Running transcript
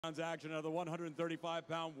Action out of the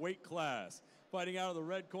 135-pound weight class. Fighting out of the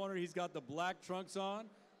red corner, he's got the black trunks on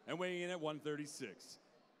and weighing in at 136.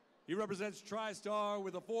 He represents TriStar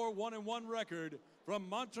with a 4-1-1 record from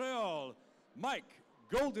Montreal, Mike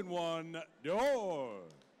Golden One Dore.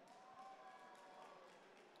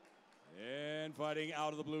 And fighting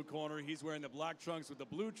out of the blue corner, he's wearing the black trunks with the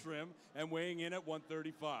blue trim and weighing in at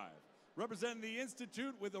 135. Representing the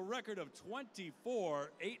Institute with a record of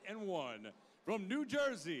 24-8-1. From New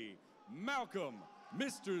Jersey, Malcom,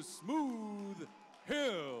 Mr. Smooth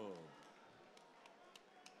Hill.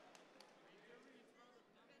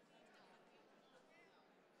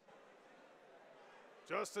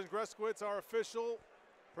 Justin Greskowitz, our official,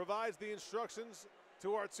 provides the instructions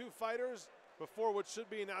to our two fighters before what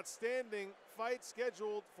should be an outstanding fight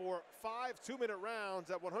scheduled for 5 2-minute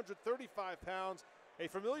rounds at 135 pounds. A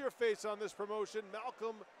familiar face on this promotion,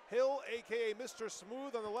 Malcom Hill, a.k.a. Mr.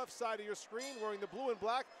 Smooth, on the left side of your screen, wearing the blue and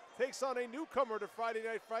black, takes on a newcomer to Friday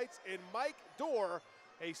Night Fights in Mike Dore,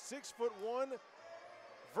 a 6'1",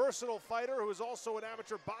 versatile fighter who is also an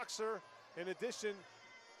amateur boxer in addition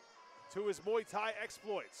to his Muay Thai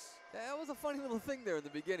exploits. That was a funny little thing there in the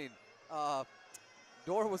beginning.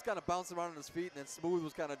 Dore was kind of bouncing around on his feet, and then Smooth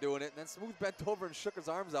was kind of doing it, and then Smooth bent over and shook his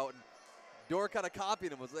arms out, and Dore kind of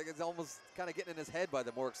copied him. It was like it's almost kind of getting in his head by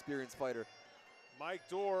the more experienced fighter. Mike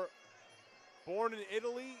Dore, born in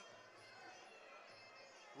Italy,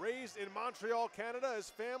 raised in Montreal, Canada. His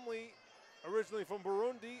family originally from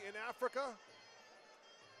Burundi in Africa,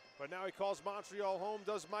 but now he calls Montreal home,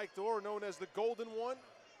 does Mike Dore, known as the Golden One.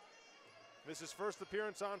 This is his first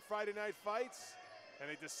appearance on Friday Night Fights,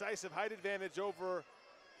 and a decisive height advantage over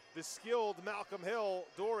the skilled Malcom Hill.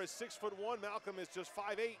 Dore is 6'1", Malcom is just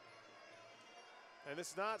 5'8". And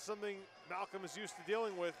it's not something Malcom is used to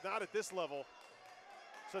dealing with, not at this level.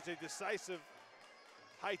 Such a decisive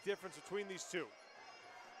height difference between these two.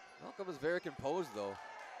 Malcom is very composed, though.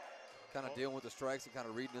 Kind of dealing with the strikes and kind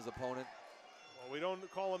of reading his opponent. Well, we don't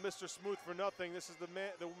call him Mr. Smooth for nothing. This is the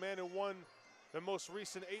man who won the most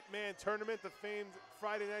recent 8-man tournament, the famed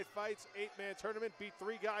Friday Night Fights 8-man tournament. Beat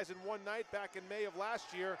 3 guys in one night back in May of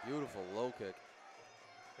last year. Beautiful low kick.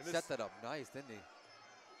 Set that up nice, didn't he?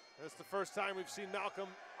 It's the first time we've seen Malcom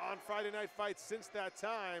on Friday Night Fights since that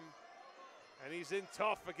time, and he's in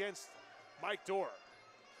tough against Mike Dore.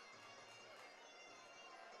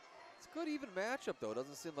 It's a good even matchup, though. It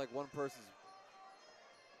doesn't seem like one person's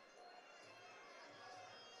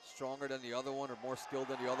stronger than the other one or more skilled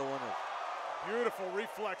than the other one. Beautiful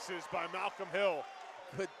reflexes by Malcom Hill.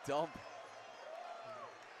 Good dump.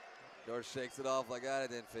 Dore shakes it off like,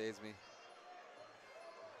 it didn't faze me.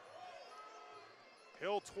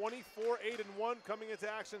 Hill 24-8-1 coming into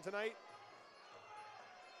action tonight.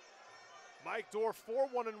 Mike Dore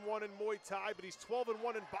 4-1-1 in Muay Thai, but he's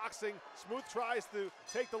 12-1 in boxing. Smooth tries to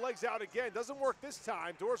take the legs out again. Doesn't work this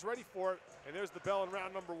time. Dore's ready for it, and there's the bell in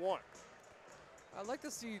round number 1. I'd like to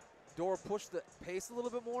see Dore push the pace a little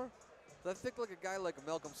bit more. I think like a guy like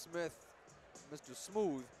Malcolm Smith, Mr.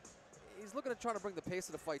 Smooth, he's looking to try to bring the pace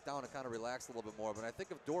of the fight down and kind of relax a little bit more. But I think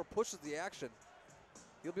if Dore pushes the action,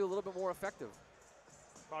 he'll be a little bit more effective.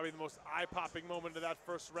 Probably the most eye-popping moment of that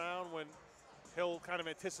first round when Hill kind of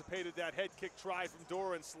anticipated that head kick try from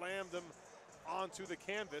Dore and slammed him onto the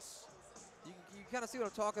canvas. You kind of see what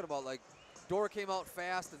I'm talking about. Like, Dore came out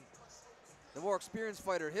fast, and the more experienced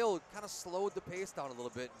fighter, Hill, kind of slowed the pace down a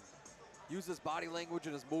little bit and used his body language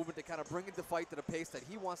and his movement to kind of bring the fight to the pace that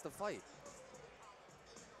he wants to fight.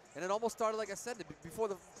 And it almost started, like I said, before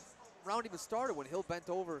the round even started, when Hill bent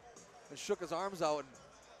over and shook his arms out, and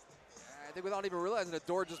I think without even realizing that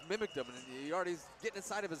Dore just mimicked him, and he already's getting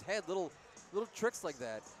inside of his head, little tricks like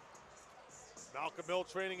that. Malcom Hill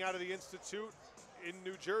training out of the Institute in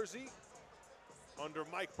New Jersey under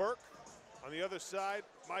Mike Burke. On the other side,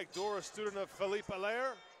 Mike Dore, a student of Philippe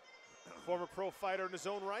Allaire, former pro fighter in his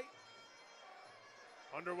own right.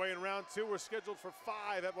 Underway in round 2, we're scheduled for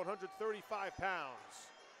 5 at 135 pounds.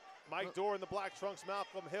 Mike Dore in the black trunks,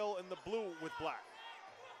 Malcom Hill in the blue with black.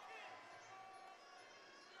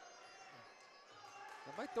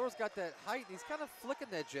 Now Mike Dore's got that height. He's kind of flicking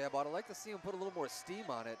that jab out. I'd like to see him put a little more steam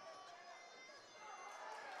on it.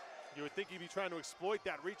 You would think he'd be trying to exploit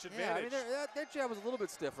that reach advantage. Yeah, I mean, that jab was a little bit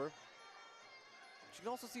stiffer. But you can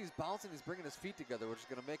also see he's bouncing. He's bringing his feet together, which is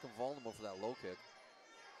going to make him vulnerable for that low kick.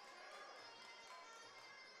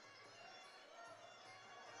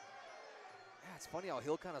 Yeah, it's funny how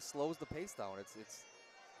Hill kind of slows the pace down. It's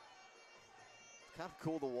kind of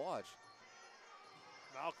cool to watch.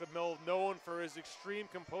 Malcom Hill known for his extreme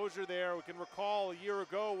composure there. We can recall a year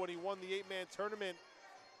ago when he won the 8-man tournament,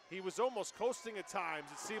 he was almost coasting at times.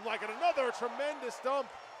 It seemed like another tremendous dump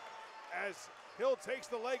as Hill takes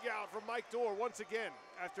the leg out from Mike Dorr once again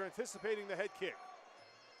after anticipating the head kick.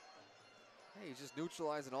 Hey, he's just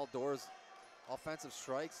neutralizing all Dorr's offensive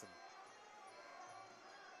strikes. And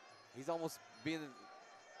he's almost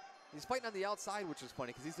he's fighting on the outside, which is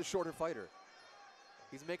funny because he's the shorter fighter.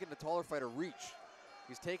 He's making the taller fighter reach.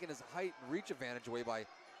 He's taking his height and reach advantage away by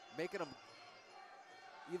making him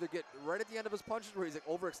either get right at the end of his punches where he's like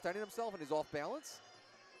overextending himself and he's off balance,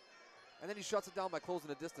 and then he shuts it down by closing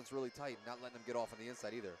the distance really tight and not letting him get off on the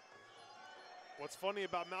inside either. What's funny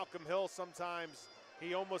about Malcom Hill, sometimes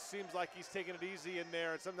he almost seems like he's taking it easy in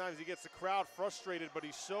there, and sometimes he gets the crowd frustrated, but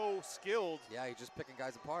he's so skilled. Yeah, he's just picking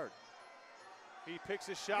guys apart. He picks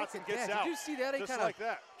his shots and gets that. out. Did you see that? He just kind like of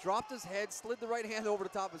that. Dropped his head, slid the right hand over the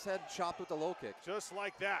top of his head, and chopped with the low kick. Just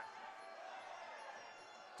like that.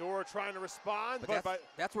 Dorr trying to respond, but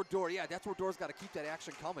that's where Dorr, that's where Dorr's got to keep that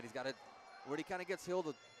action coming. He's got to, where he kind of gets Hill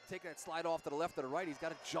to take that slide off to the left or the right, he's got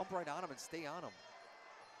to jump right on him and stay on him.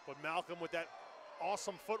 But Malcom with that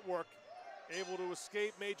awesome footwork, able to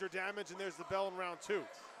escape major damage, and there's the bell in round 2.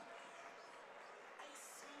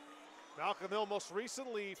 Malcom Hill most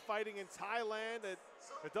recently fighting in Thailand at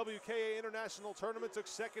the WKA International Tournament, took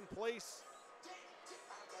second place.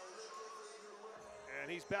 And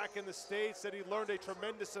he's back in the States that he learned a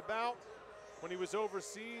tremendous amount when he was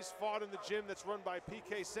overseas, fought in the gym that's run by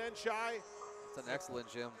PK Senchai. It's an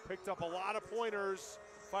excellent gym. Picked up a lot of pointers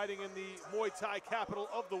fighting in the Muay Thai capital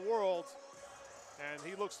of the world. And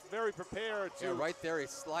he looks very prepared to. Yeah, right there, he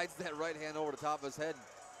slides that right hand over the top of his head.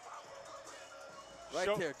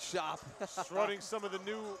 Right there, chop. Strutting some of the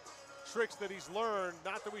new tricks that he's learned.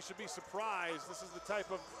 Not that we should be surprised. This is the type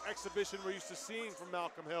of exhibition we're used to seeing from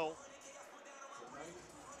Malcom Hill.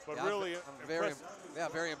 But yeah, really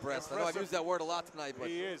I'm very impressed. I know I've used that word a lot tonight, but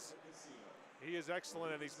he is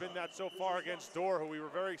excellent, and he's been that so far against Dorr, who we were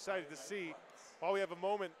very excited to see. While we have a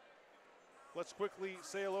moment, let's quickly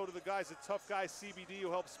say hello to the guys at Tough Guys CBD, who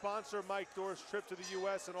helped sponsor Mike Dorr's trip to the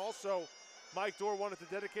U.S. And also, Mike Dorr wanted to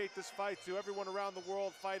dedicate this fight to everyone around the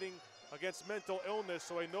world fighting against mental illness.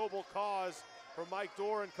 So a noble cause for Mike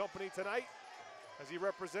Dorr and company tonight, as he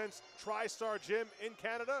represents TriStar Gym in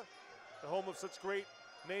Canada, the home of such great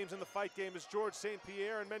names in the fight game as George St.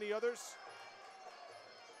 Pierre and many others.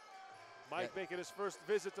 Mike making his first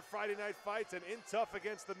visit to Friday Night Fights, and in tough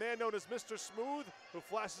against the man known as Mr. Smooth, who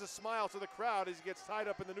flashes a smile to the crowd as he gets tied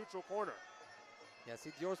up in the neutral corner. Yeah,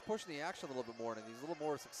 see, Dior's pushing the action a little bit more, and he's a little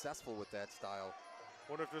more successful with that style.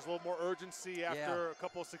 Wonder if there's a little more urgency after a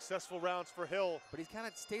couple of successful rounds for Hill. But he kind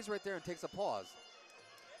of stays right there and takes a pause.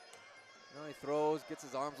 You know, he throws, gets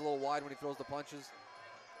his arms a little wide when he throws the punches.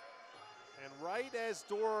 And right as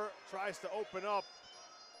Dorr tries to open up,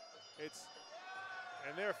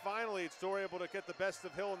 finally it's Dorr able to get the best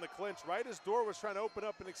of Hill in the clinch. Right as Dorr was trying to open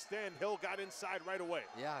up and extend, Hill got inside right away.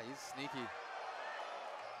 Yeah, he's sneaky.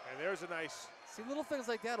 And there's a nice. See, little things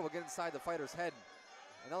like that will get inside the fighter's head.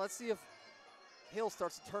 And now let's see if Hill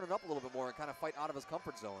starts to turn it up a little bit more and kind of fight out of his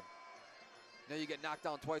comfort zone. You know, you get knocked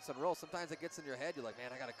down twice in a row. Sometimes it gets in your head. You're like, man,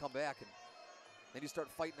 I got to come back. And then you start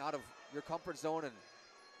fighting out of your comfort zone and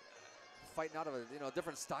fighting out of a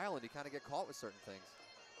different style, and you kind of get caught with certain things.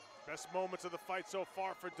 Best moments of the fight so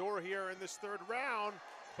far for Dorr here in this third round,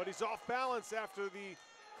 but he's off balance after the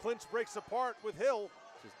clinch breaks apart with Hill.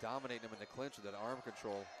 Just dominating him in the clinch with that arm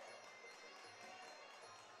control.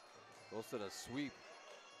 Goes to the sweep.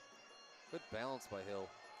 Good balance by Hill.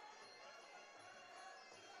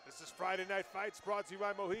 This is Friday Night Fights, brought to you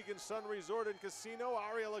by Mohegan Sun Resort and Casino.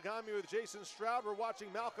 Ariel Agami with Jason Stroud. We're watching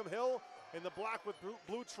Malcom Hill in the black with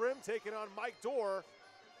blue trim, taking on Mike Dorr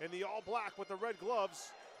in the all black with the red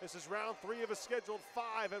gloves. This is round 3 of a scheduled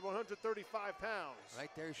 5 at 135 pounds. Right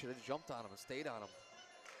there, you should have jumped on him and stayed on him.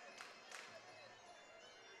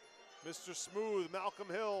 Mr. Smooth,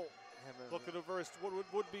 Malcom Hill, looking to verse what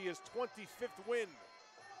would be his 25th win.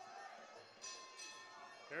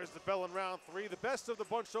 There's the bell in round 3. The best of the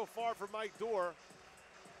bunch so far for Mike Dorr,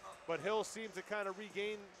 but Hill seemed to kind of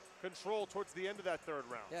regain control towards the end of that third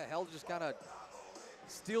round. Yeah, Hill just kind of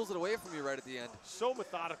steals it away from you right at the end. So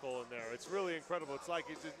methodical in there. It's really incredible. It's like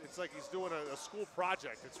he's doing a school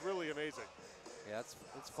project. It's really amazing. Yeah,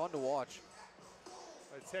 it's fun to watch.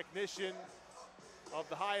 A technician of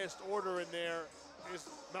the highest order in there is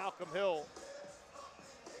Malcom Hill.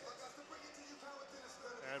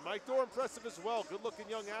 And Mike Dorr impressive as well. Good-looking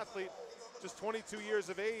young athlete, just 22 years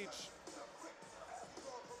of age.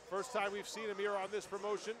 First time we've seen him here on this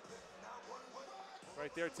promotion.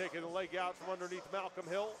 Right there, taking the leg out from underneath Malcom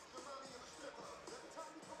Hill.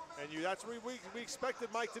 And that's what we expected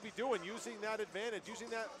Mike to be doing, using that advantage, using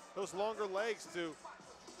those longer legs to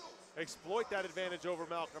exploit that advantage over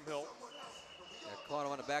Malcom Hill. Yeah, Caught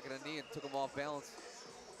him on the back of the knee and took him off balance.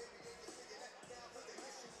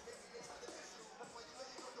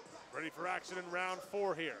 Ready for action in round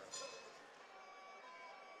 4 here.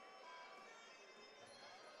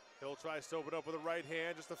 Hill tries to open up with a right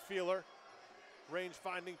hand, just a feeler.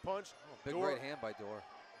 Range-finding punch. Oh, big right hand by Dor.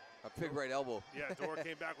 A big right elbow. Yeah, Dor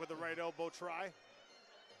came back with the right elbow try.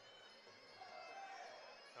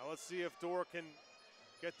 Now let's see if Dor can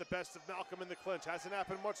get the best of Malcom in the clinch. Hasn't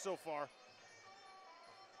happened much so far.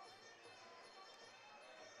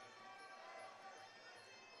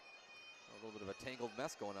 A little bit of a tangled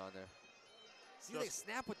mess going on there. See, they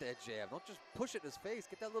snap with that jab. Don't just push it in his face.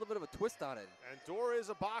 Get that little bit of a twist on it. And Dor is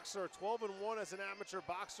a boxer, 12-1 as an amateur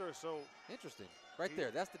boxer, so. Interesting. Right there,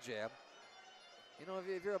 that's the jab. You know,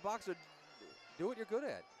 if you're a boxer, do what you're good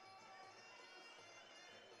at.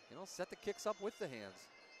 You know, set the kicks up with the hands.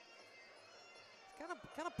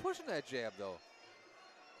 Kind of pushing that jab, though.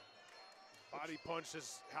 Body punch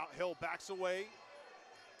as Hill backs away.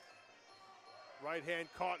 Right hand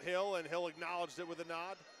caught Hill, and Hill acknowledged it with a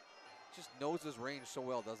nod. Just knows his range so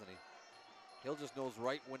well, doesn't he? Hill just knows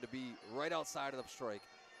right when to be right outside of the strike.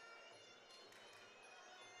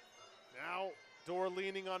 Now, Dor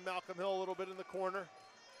leaning on Malcom Hill a little bit in the corner.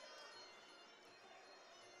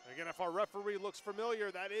 Again, if our referee looks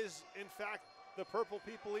familiar, that is, in fact, the Purple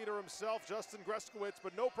People Eater himself, Justin Greskowitz,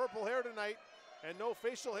 but no purple hair tonight and no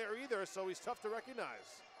facial hair either, so he's tough to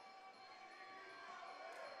recognize.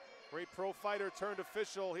 Great pro fighter turned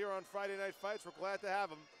official here on Friday Night Fights. We're glad to have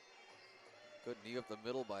him. Good knee up the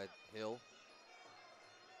middle by Hill.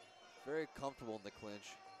 Very comfortable in the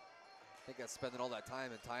clinch. I think that's spending all that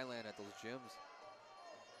time in Thailand at those gyms.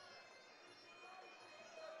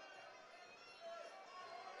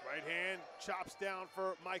 Right hand chops down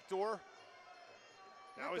for Mike Dor.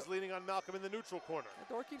 Now he's leaning on Malcom in the neutral corner. And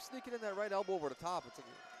Dor keeps sneaking in that right elbow over the top. It's a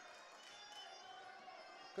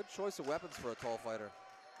good choice of weapons for a tall fighter.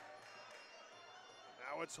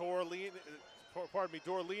 Now it's Dor leaning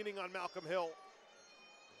on Malcom Hill.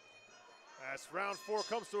 As round 4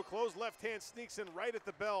 comes to a close, left hand sneaks in right at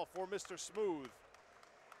the bell for Mr. Smooth.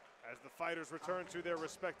 As the fighters return to their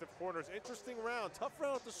respective corners. Interesting round, tough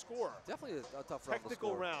round to score. Definitely a tough round to Technical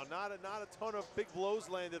score. round, not a ton of big blows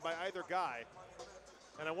landed by either guy.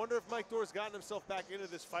 And I wonder if Mike Dor's gotten himself back into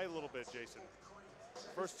this fight a little bit, Jason.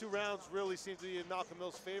 First 2 rounds really seem to be in Malcom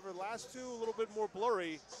Hill's favor. Last 2, a little bit more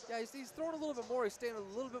blurry. Yeah, he's throwing a little bit more. He's staying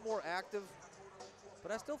a little bit more active.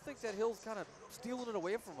 But I still think that Hill's kind of stealing it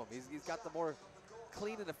away from him. He's got the more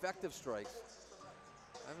clean and effective strikes.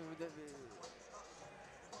 I mean,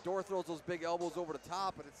 Dor throws those big elbows over the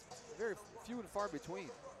top, but it's very few and far between.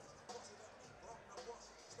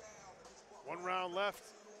 1 round left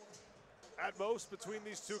at most between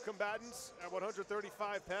these 2 combatants at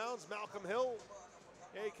 135 pounds. Malcom Hill,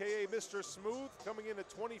 AKA Mr. Smooth, coming in at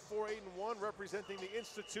 24-8-1, representing the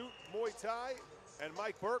Institute Muay Thai, and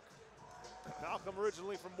Mike Burke. Malcom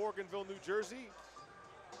originally from Morganville, New Jersey.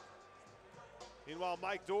 Meanwhile,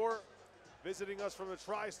 Mike Dor visiting us from the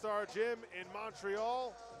TriStar Gym in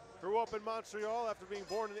Montreal. Grew up in Montreal after being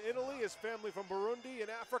born in Italy. His family from Burundi in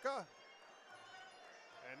Africa.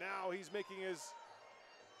 And now he's making his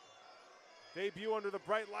debut under the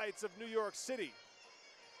bright lights of New York City.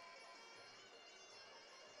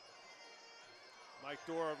 Mike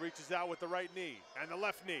Dor reaches out with the right knee and the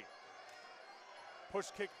left knee. Push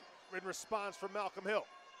kick in response from Malcom Hill.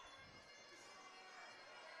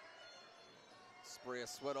 Spray a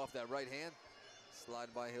sweat off that right hand. Slide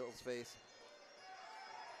by Hill's face.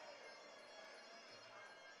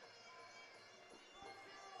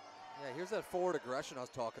 Yeah, here's that forward aggression I was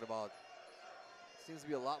talking about. Seems to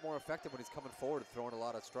be a lot more effective when he's coming forward, throwing a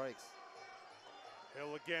lot of strikes.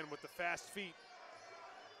 Hill again with the fast feet.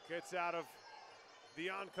 Gets out of the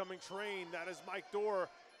oncoming train. That is Mike Dor.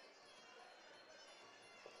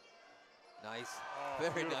 Nice. Oh,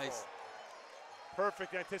 very beautiful. nice.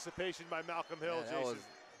 Perfect anticipation by Malcom Hill, Yeah, Jason.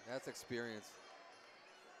 That's experience.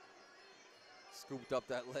 Scooped up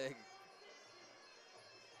that leg.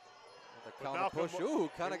 With the counter push. Ooh,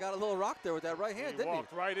 kind of got a little rock there with that right hand, didn't he?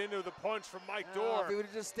 Walked right into the punch from Mike Dor. If he would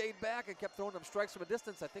have just stayed back and kept throwing them strikes from a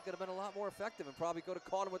distance, I think it would have been a lot more effective and probably could have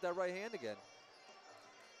caught him with that right hand again.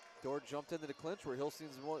 Dor jumped into the clinch where Hill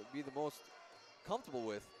seems to be the most comfortable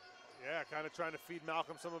with. Yeah, kind of trying to feed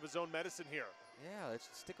Malcom some of his own medicine here. Yeah, let's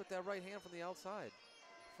stick with that right hand from the outside.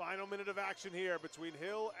 Final minute of action here between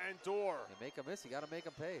Hill and Dor. You make him miss, you got to make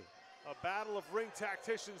him pay. A battle of ring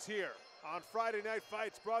tacticians here on Friday Night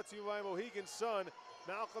Fights, brought to you by Mohegan Sun.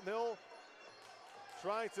 Malcom Hill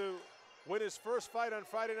trying to win his first fight on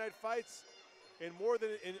Friday Night Fights in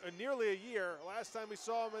nearly a year. Last time we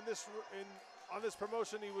saw him on this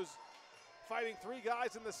promotion, he was fighting 3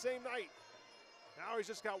 guys in the same night. Now he's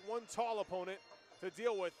just got one tall opponent to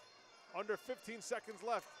deal with. Under 15 seconds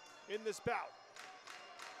left in this bout.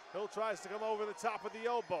 Hill tries to come over the top of the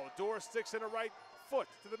elbow. Dorr sticks in a right foot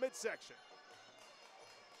to the midsection.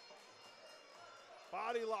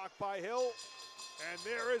 Body lock by Hill, and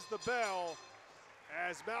there is the bell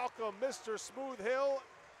as Malcom, Mr. Smooth Hill,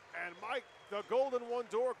 and Mike, the Golden One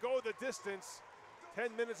Dorr, go the distance.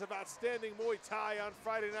 10 minutes of outstanding Muay Thai on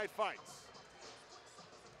Friday Night Fights.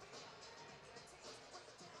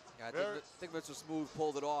 Yeah, I think Mr. Smooth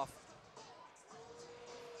pulled it off.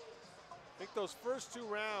 I think those first 2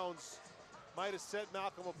 rounds might have set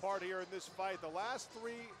Malcom apart here in this fight. The last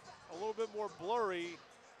 3, a little bit more blurry,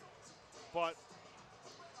 but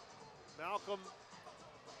Malcom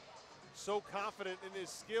so confident in his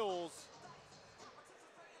skills.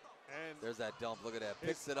 And there's that dump, look at that.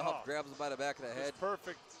 Picks it up, grabs him by the back of the head.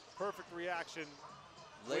 Perfect reaction.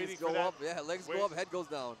 Legs go up, legs go up, head goes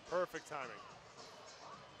down. Perfect timing.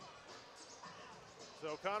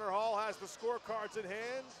 So Connor Hall has the scorecards in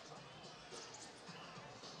hand.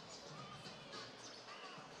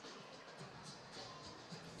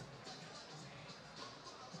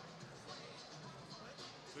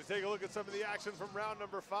 So we take a look at some of the action from round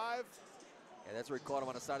number 5. Yeah, that's where he caught him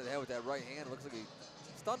on the side of the head with that right hand. It looks like he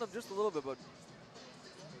stunned him just a little bit, but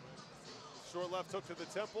short left hook to the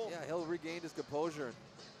temple. yeah, Hill regained his composure.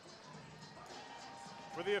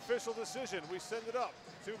 For the official decision, we send it up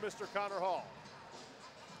to Mr. Connor Hall.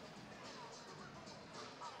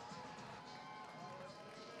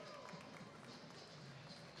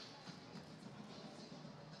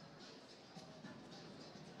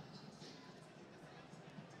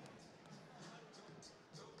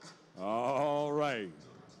 All right.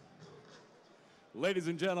 Ladies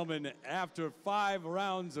and gentlemen, after 5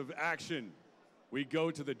 rounds of action, we go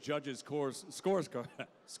to the judges'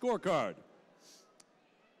 scorecard.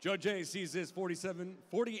 Judge A sees this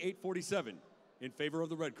 48-47 in favor of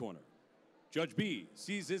the red corner. Judge B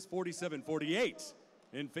sees this 47-48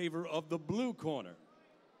 in favor of the blue corner.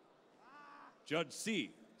 Judge C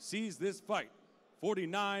sees this fight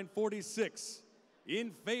 49-46 in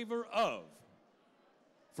favor of,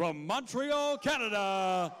 from Montreal,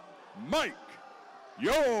 Canada, Mike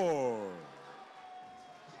Yor.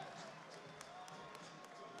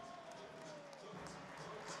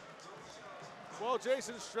 Well,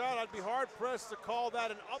 Jason Stroud, I'd be hard-pressed to call that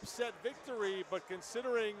an upset victory, but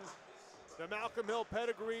considering the Malcom Hill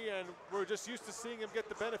pedigree, and we're just used to seeing him get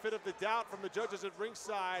the benefit of the doubt from the judges at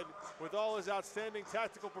ringside with all his outstanding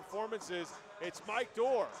tactical performances, it's Mike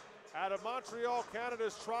Dorr out of Montreal,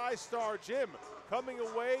 Canada's TriStar Gym, coming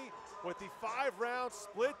away with the 5-round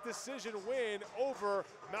split decision win over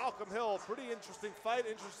Malcom Hill. Pretty interesting fight,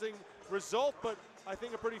 interesting result, but I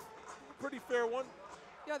think a pretty fair one.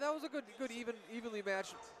 Yeah, that was a good evenly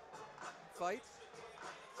matched fight.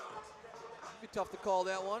 Be tough to call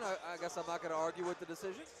that one. I guess I'm not going to argue with the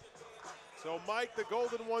decision. So Mike, the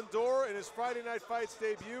Golden One Dorr, in his Friday Night Fights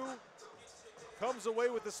debut, comes away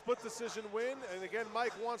with the split decision win. And again,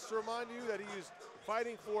 Mike wants to remind you that he is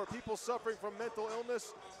fighting for people suffering from mental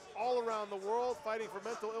illness all around the world, fighting for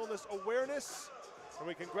mental illness awareness. And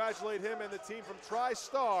we congratulate him and the team from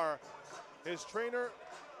TriStar, his trainer,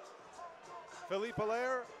 Philippe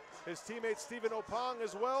Allaire, his teammate Stephen Opong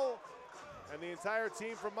as well, and the entire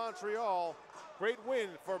team from Montreal. Great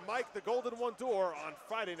win for Mike, the Golden One Dorr, on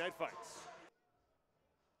Friday Night Fights.